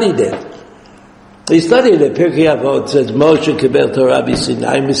studied it. He studied it. Pirkei Avot says, Moshe kibel Torah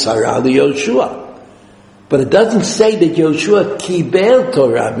b'Sinai misara liYoshua. But it doesn't say that Yoshua kibel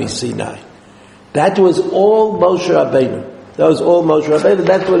Torah b'Sinai. That was all Moshe Rabbeinu. That was all Moshe Rabbeinu.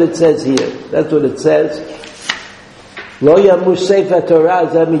 That's what it says here. That's what it says. Lo yamush sefer Torah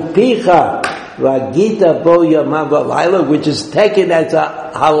zamipicha v'agita bo yamav v'layla, which is taken as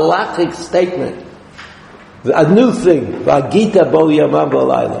a halachic statement. A new thing. V'agita bo yamav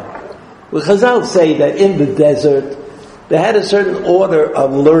v'layla. Well, Chazal say that in the desert, they had a certain order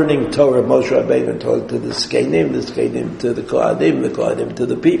of learning Torah. Moshe Rabbeinu taught to the Zkenim to the Kohanim to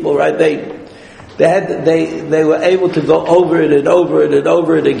the people, right? They were able to go over it and over it and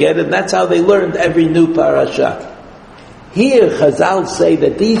over it again, and that's how they learned every new parasha. Here, Chazal say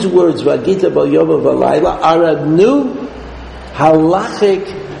that these words, V'agita bo yom v'layla, are a new halachic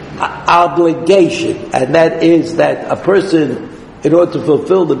obligation, and that is that a person, in order to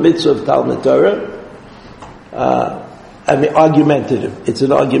fulfill the mitzvah of Talmud Torah, argumentative. It's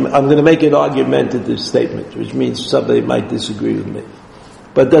an argument. I'm going to make an argumentative statement, which means somebody might disagree with me,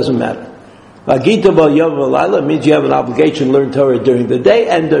 but it doesn't matter. V'agita bo yom v'layla means you have an obligation to learn Torah during the day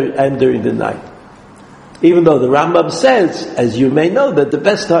and during the night. Even though the Rambam says, as you may know, that the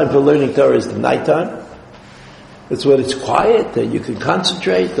best time for learning Torah is the nighttime. It's when it's quiet and you can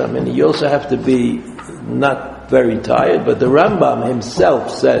concentrate. You also have to be not very tired, but the Rambam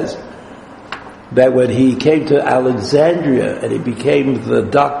himself says that when he came to Alexandria and he became the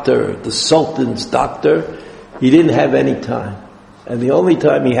doctor, the Sultan's doctor, he didn't have any time. And the only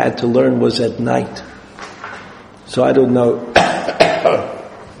time he had to learn was at night. So I don't know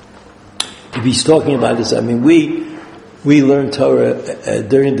if he's talking about this. We learn Torah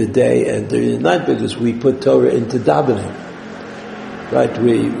during the day and during the night because we put Torah into davening. Right?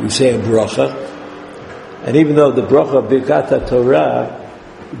 We say a bracha. And even though the bracha of Birkat Torah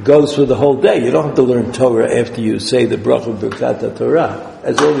goes for the whole day, you don't have to learn Torah after you say the bracha of Birkat Torah.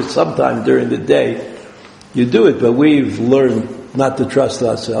 As long as sometime during the day you do it, but we've learned not to trust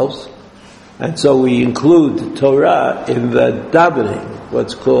ourselves. And so we include Torah in the davening,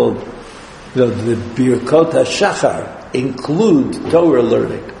 what's called the Birkot HaShachar, include Torah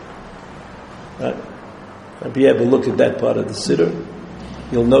learning. Right? If you ever look at that part of the Siddur,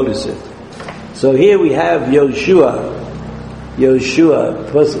 you'll notice it. So here we have Yoshua,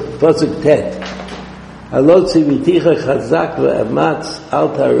 Pasuk Tet. Halot tziviticha chazak ve'amatz al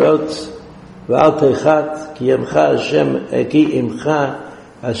tarotz ve'al techat ki yamcha Hashem ki imcha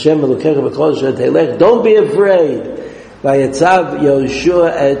Hashem elokecha b'kol asher telech. Don't be afraid. Vayetzav Yoshua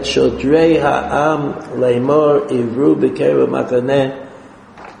et shotrei ha'am leimor ivru b'kerev mataneh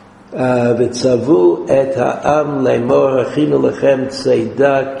ותצוו את העם לאמור הכינו לכם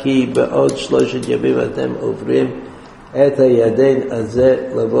צידה כי בעוד 3 ימים אתם עוברים את הירדן הזה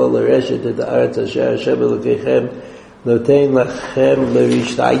לבוא לרשת את הארץ אשר השם אלוקיכם נותן לכם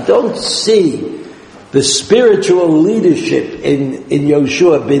לרשתה. I don't see the spiritual leadership in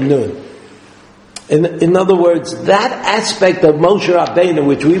Yoshua bin Nun. In other words, that aspect of Moshe Rabbeinu,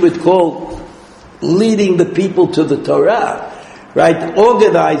 which we would call leading the people to the Torah, right,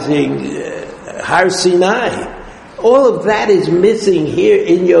 organizing Har Sinai, all of that is missing here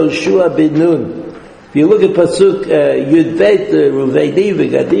in Yoshua bin Nun. If you look at Pasuk Yud Bet, Ruveini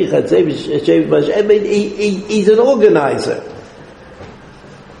v'Gadi Chatzev Shev Mashem, he's an organizer,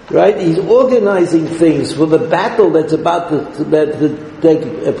 right? He's organizing things for the battle that's about to take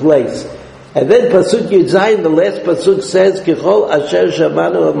place. And then Pasuk Yud Zayin, the last Pasuk says, Kechol Asher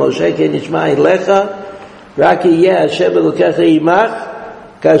Shamanu of Moshe Kenishma Ilecha Rak yeh Hashem Elokecha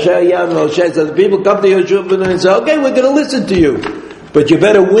imach kasher yam Moshe. So the people come to Yoshua bin Nun and say, okay, we're going to listen to you, but you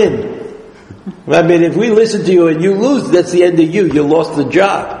better win. If we listen to you and you lose, that's the end of you. You lost the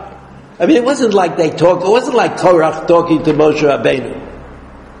job. It wasn't like it wasn't like Korach talking to Moshe Rabbeinu.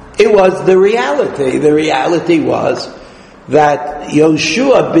 It was the reality. The reality was that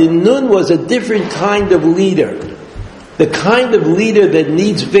Yoshua bin Nun was a different kind of leader. The kind of leader that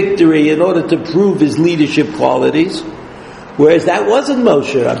needs victory in order to prove his leadership qualities, whereas that wasn't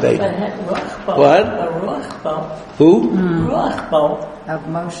Moshe Rabbeinu. What? Who? Ruach of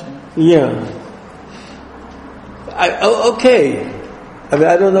motion. Yeah. Okay.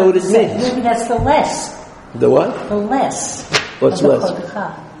 I don't know what it means. Maybe that's the less. The what? The less. What's less?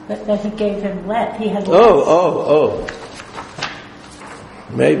 That he gave him less. He had less. Oh.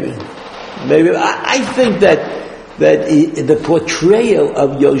 Maybe. I think that the portrayal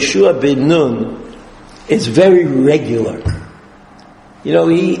of Yoshua ben Nun is very regular. You know,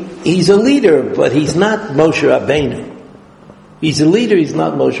 he's a leader, but he's not Moshe Rabbeinu. He's a leader, he's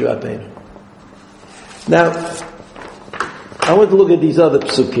not Moshe Rabbeinu. Now, I want to look at these other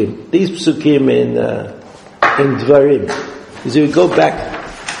psukim. These psukim in Dvarim. So we go back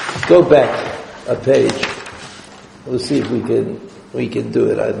a page. We'll see if we can do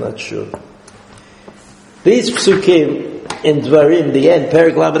it. I'm not sure. These psukim in Dvarim, the end,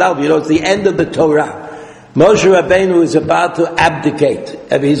 Perek Lamed Aleph, it's the end of the Torah. Moshe Rabbeinu is about to abdicate.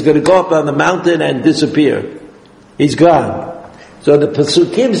 And he's going to go up on the mountain and disappear. He's gone. So the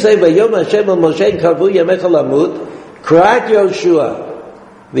Pasukim say, Vayom Hashem al Moshe karvu yamecha lamut, Krat Yoshua,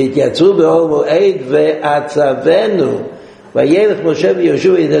 v'yatzu be'ol mo'ed ve'atzavenu, v'yelech Moshe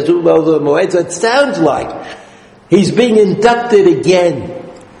v'Yoshua v'yatzu be'ol mo'ed. So it sounds like he's being inducted again.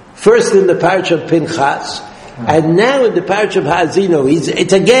 First in the parish of Pinchas, and now in the parish of Hazino.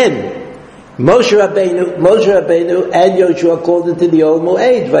 It's again. Moshe Rabbeinu and Yoshua called into the Ol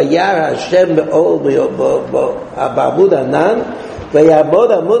Moed. Vayar Hashem be'ol ba'amud anan,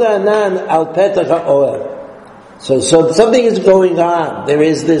 vayamod amud anan al petach ha'oel. So something is going on. There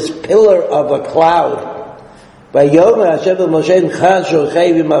is this pillar of a cloud. Vayomer Hashem Moshe Nchad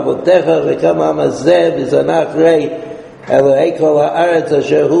shochei v'mavotecha v'kam hamazeh v'zanach rei Elohei kol ha'aretz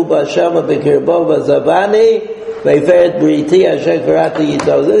asher hu b'shama b'kirbo v'zavani. This is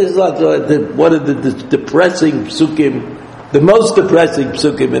like one of the depressing psukim, the most depressing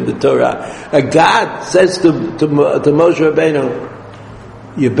psukim in the Torah. A God says to Moshe Rabbeinu,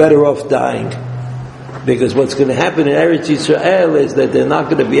 you're better off dying. Because what's going to happen in Eretz Yisrael is that they're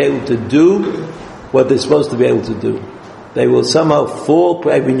not going to be able to do what they're supposed to be able to do. They will somehow fall.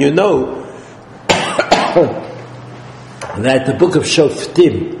 I mean, you know that the book of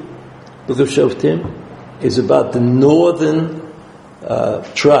Shoftim is about the northern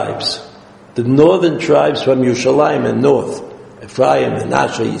tribes. The northern tribes from Yerushalayim and north, Ephraim,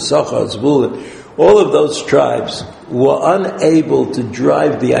 Menashe, Yisachar, Zvulun, all of those tribes were unable to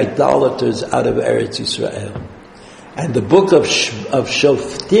drive the idolaters out of Eretz Yisrael. And the book of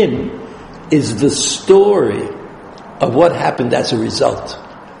Shoftim is the story of what happened as a result.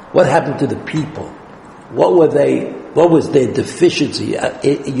 What happened to the people? What was their deficiency?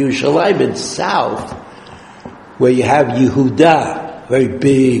 Yerushalayim in south, where you have Yehuda, very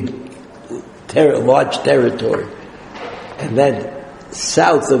big, large territory. And then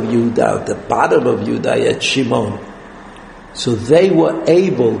south of Yehuda, at the bottom of Yehuda, you had Shimon. So they were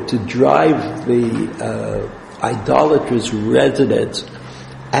able to drive the idolatrous residents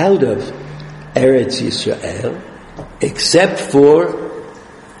out of Eretz Yisrael, except for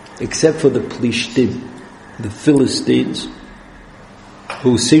the Plishtim, the Philistines,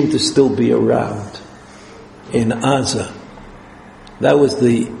 who seem to still be around in Gaza. That was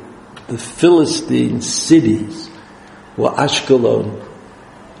the Philistine cities were Ashkelon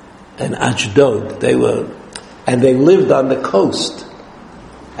and Ashdod. They lived on the coast.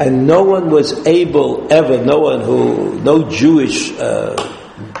 And no one was able ever, no Jewish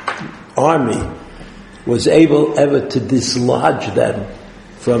army was able ever to dislodge them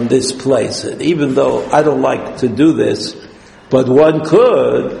from this place. And even though I don't like to do this, but one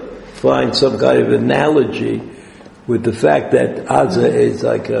could find some kind of analogy with the fact that Gaza is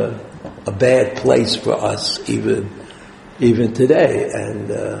like a bad place for us even today. And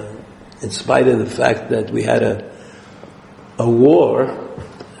in spite of the fact that we had a war,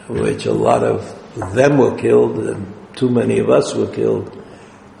 which a lot of them were killed and too many of us were killed,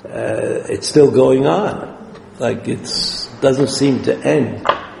 it's still going on. Like it doesn't seem to end.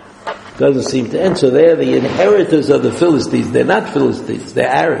 So they're the inheritors of the Philistines. They're not Philistines, they're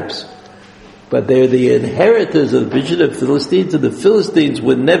Arabs. But they're the inheritors of the vision of Philistines, and the Philistines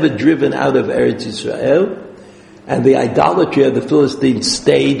were never driven out of Eretz Yisrael, and the idolatry of the Philistines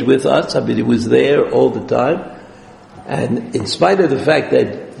stayed with us. I mean, it was there all the time. And in spite of the fact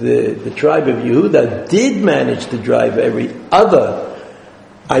that the tribe of Yehuda did manage to drive every other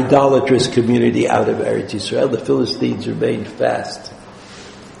idolatrous community out of Eretz Yisrael, the Philistines remained fast.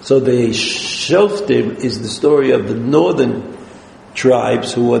 So the Shoftim is the story of the northern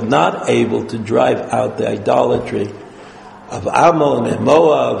tribes who were not able to drive out the idolatry of Ammon and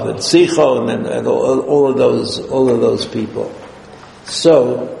Moab and Sichon and all of those people.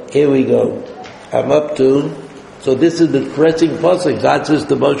 So here we go. I'm up to. So this is the pressing pasuk. God says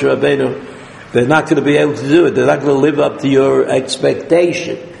to Moshe Rabbeinu, they're not going to be able to do it. They're not going to live up to your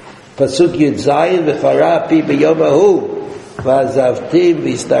expectation. Pasuk Yud Zayin, v'chara pi b'yom hahu, v'azavti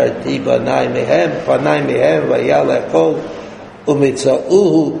v'istarti panai mehem, v'yal echol,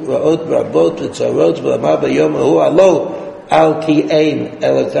 u'mitza'uhu ra'ot rabot v'tzarot v'lamar b'yom hahu, alo al ki ein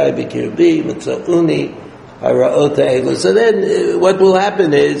elokai b'kirbi, v'tza'uni hara'ot ha'elu. So then what will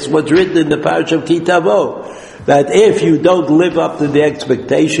happen is what's written in the parasha of Ki Tavo, that if you don't live up to the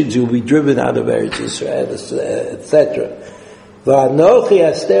expectations, you'll be driven out of Eretz Yisrael, etc. V'anochi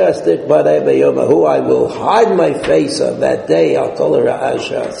aster astik b'nei b'yom hahu, I will hide my face on that day, al kol ha'ra'ah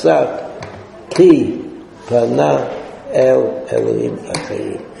she'asat, ki pana el Elohim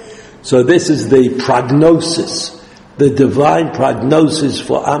acherim. So this is the prognosis, the divine prognosis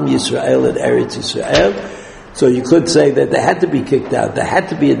for Am Yisrael and Eretz Yisrael. So you could say that they had to be kicked out, there had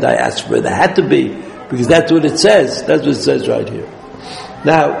to be a diaspora, there had to be, because that's what it says. That's what it says right here.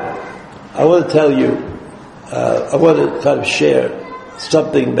 Now, I want to tell you, I want to kind of share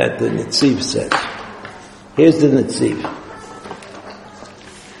something that the Netziv says. Here's the Netziv.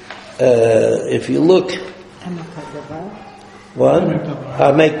 If you look, what?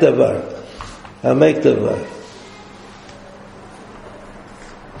 Hamek Davar.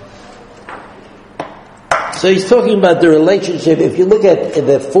 So he's talking about the relationship. If you look at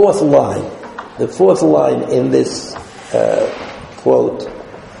the fourth line in this quote,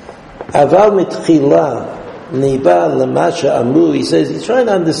 Aval mitchila niba lemasha amru, he says he's trying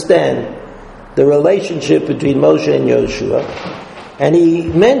to understand the relationship between Moshe and Yoshua, and he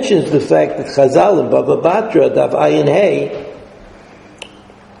mentions the fact that Chazal in Bava Batra Dav Ayin Hey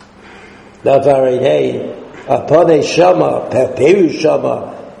Apone Shama Peru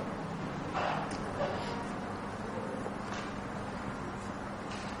Shama.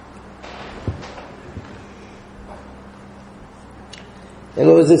 In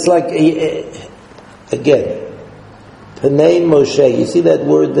other words, it's like, again, Panei Moshe, you see that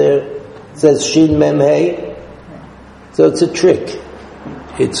word there? It says Shin Mem Hey. So it's a trick.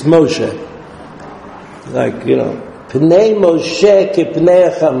 It's Moshe. Like, Panei Moshe ke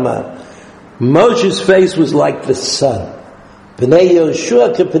Panei Chama. Moshe's face was like the sun. Panei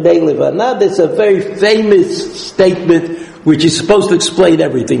Yoshua ke Panei Levana. That's a very famous statement which is supposed to explain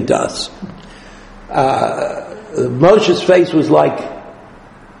everything to us. Moshe's face was like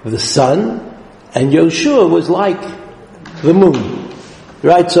the sun, and Yoshua was like the moon.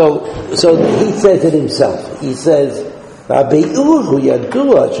 Right? So he says it himself. He says, "Ba'be'uhu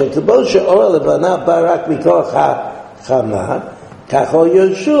yadua shekabosha or levana barak mikoch ha'chama kacho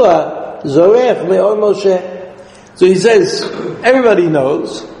Yoshua zorech me'or Moshe." So he says, everybody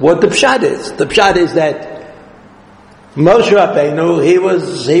knows what the pshat is. The pshat is that Moshe Rabbeinu, he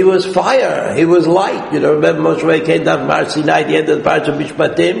was fire, he was light. Remember Moshe Rabbeinu came down from Har Sinai, the end of the Parashat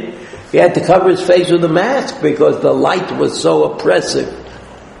Mishpatim, he had to cover his face with a mask because the light was so oppressive.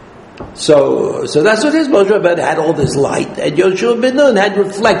 So that's what it is. Moshe Rabbeinu had all this light, and Yoshua ben Nun had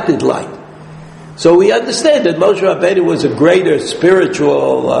reflected light. So we understand that Moshe Rabbeinu was a greater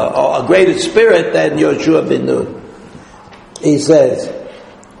spiritual, or a greater spirit than Yoshua ben Nun. He says,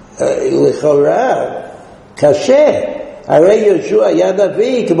 L'chorah, kasher, הרי יהושע היה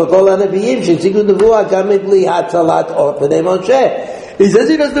נביא כמו כל הנביאים שהציגו נבואה גם מבלי הצלת אור פני משה. He says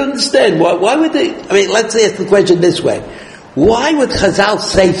he doesn't understand. Why would they? Let's ask the question this way. Why would Chazal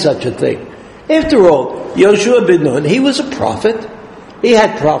say such a thing? After all, Yoshua ben Nun, he was a prophet. He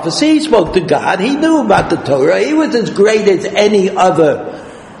had prophecy. He spoke to God. He knew about the Torah. He was as great as any other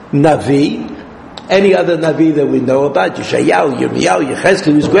Navi that we know about. Yeshayahu, Yirmiyahu, Yechezkel,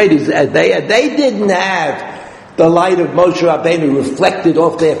 he was great as they. And they didn't have the light of Moshe Rabbeinu reflected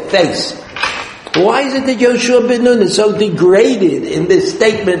off their face. Why is it that Yoshua ben Nun is so degraded in this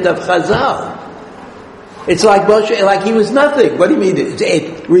statement of Chazal? It's like Moshe, like he was nothing. What do you mean?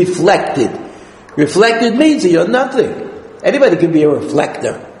 It reflected. Reflected means that you're nothing. Anybody can be a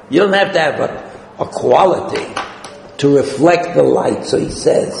reflector. You don't have to have a quality to reflect the light. So he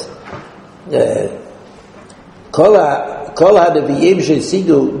says, Kol ha-nevi'im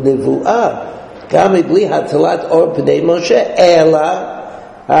she'esigu nevu'ah גם מבלי הצלת אור פני משה, אלא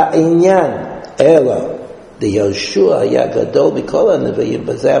ליהושע היה גדול מכל הנביאים,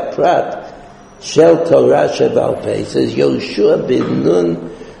 וזה הפרט של תורה שבעל פה. He says Yoshua ben Nun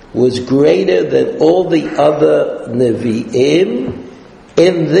was greater than all the other Nevi'im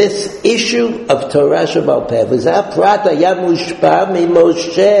in this issue of Torah שבעל פה. וזה הפרט היה מושפע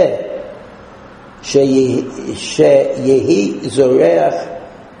ממשה, שיהי זורח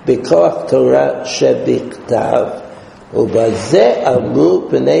בכוח תורה שבכתב, ובזה אמרו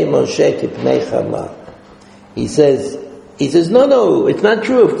פני משה כפני חמה. He says, no, it's not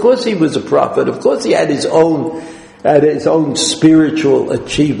true. Of course he was a prophet. Of course he had his own at his own spiritual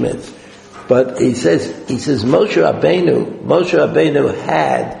achievement. But he says Moshe Rabbeinu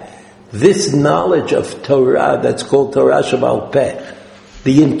had this knowledge of Torah that's called Torah Sheba'al Peh,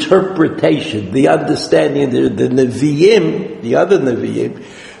 the interpretation, the understanding, the Nevi'im, the other Nevi'im,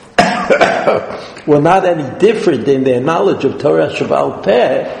 were not any different in their knowledge of Torah Sheba'al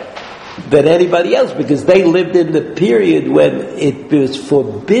Peh than anybody else, because they lived in the period when it was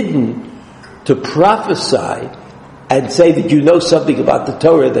forbidden to prophesy and say that you know something about the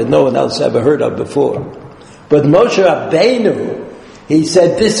Torah that no one else ever heard of before. But Moshe Rabbeinu, he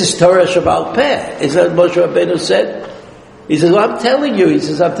said, this is Torah Sheba'al Peh. Is that what Moshe Rabbeinu said? He says, well, I'm telling you, this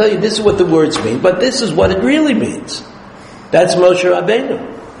is what the words mean, but this is what it really means. That's Moshe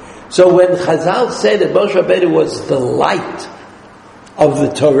Rabbeinu. So when Chazal said that Moshe Rabbeinu was the light of the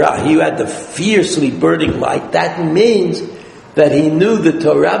Torah, he had the fiercely burning light, that means that he knew the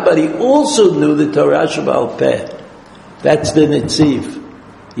Torah, but he also knew the Torah Sheba'al Peh. That's the Netziv.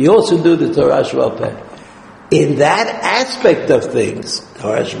 He also knew the Torah Sheba'al Peh. In that aspect of things,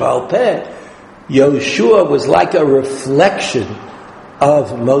 Torah Sheba'al Peh, Yoshua was like a reflection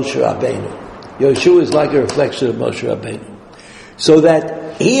of Moshe Rabbeinu. Yoshua is like a reflection of Moshe Rabbeinu. So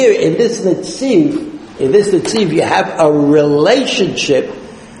that here in this Netziv, you have a relationship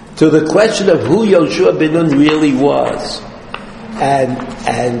to the question of who Yoshua ben Nun really was.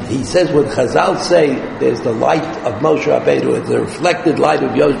 And he says when Chazal say there's the light of Moshe Rabbeinu, it's the reflected light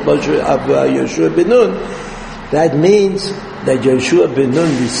of Yoshua ben Nun, that means that Yoshua ben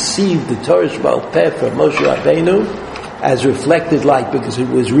Nun received the Torah Sheba'al Peh from Moshe Rabbeinu as reflected light, because it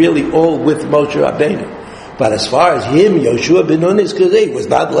was really all with Moshe Rabbeinu. But as far as him, Yoshua ben Nun is concerned, he was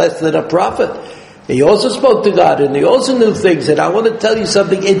not less than a prophet. He also spoke to God, and he also knew things, and I want to tell you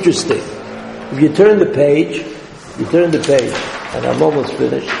something interesting. If you turn the page, and I'm almost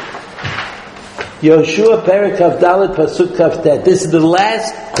finished. Yoshua, Perek Kaf Dalet, Pasuk Kaf Tet. This is the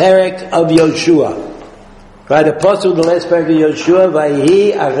last Perek of Yoshua. Right, the Pasuk, the last Perek of Yoshua,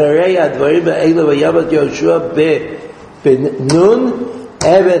 Vayhi Acharei Advarim Ha'elu Vayavat Yoshua ben Nun,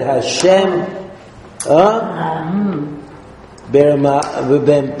 Eved Hashem, Ben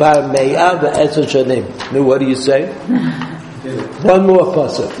Bar Me'ah Ve'eser Shanim. Now, what do you say? One more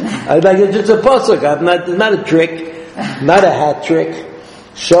pasuk. I'd like it just a pasuk. Not a trick, not a hat trick.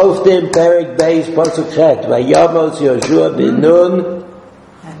 Shoftim Perek Beis Pasuk Chet. Vayamos Yoshua ben Nun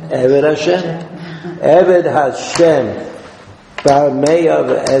Eved Hashem Bar Me'ah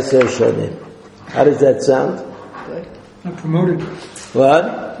Ve'eser Shanim. How does that sound? Not promoted.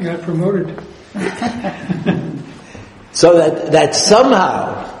 What? You got promoted. So that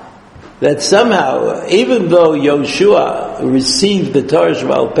somehow, even though Yoshua received the Torah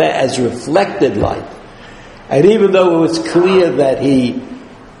Sheba'al Peh as reflected light, and even though it was clear that he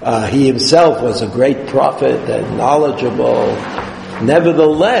himself was a great prophet and knowledgeable,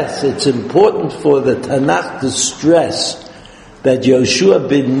 nevertheless, it's important for the Tanakh to stress that Yoshua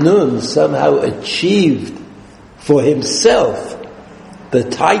ben Nun somehow achieved for himself the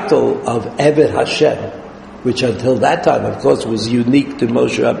title of Eved Hashem, which until that time, of course, was unique to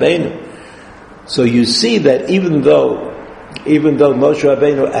Moshe Rabbeinu. So you see that even though Moshe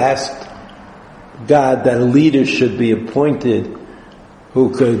Rabbeinu asked God that a leader should be appointed who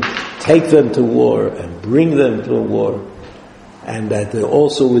could take them to war and bring them to war, and that they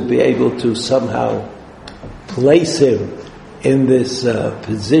also would be able to somehow place him in this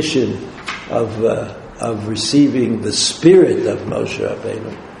position of receiving the spirit of Moshe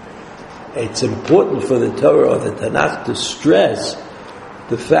Rabbeinu. It's important for the Torah or the Tanakh to stress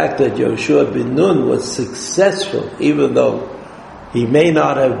the fact that Yoshua ben Nun was successful, even though he may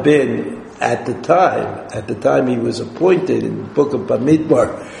not have been at the time he was appointed in the book of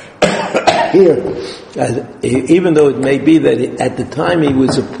Bamidbar. Here, even though it may be that at the time he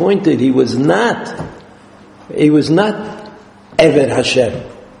was appointed, he was not Eved Hashem.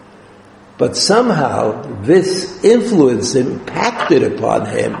 But somehow this influence impacted upon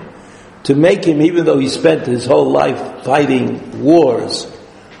him to make him, even though he spent his whole life fighting wars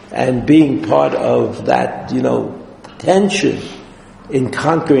and being part of that, tension in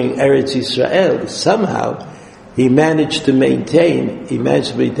conquering Eretz Yisrael, somehow he managed to maintain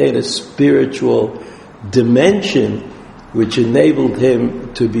a spiritual dimension which enabled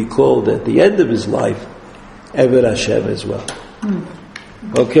him to be called at the end of his life Eved Hashem as well.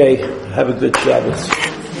 Okay, have a good Shabbos.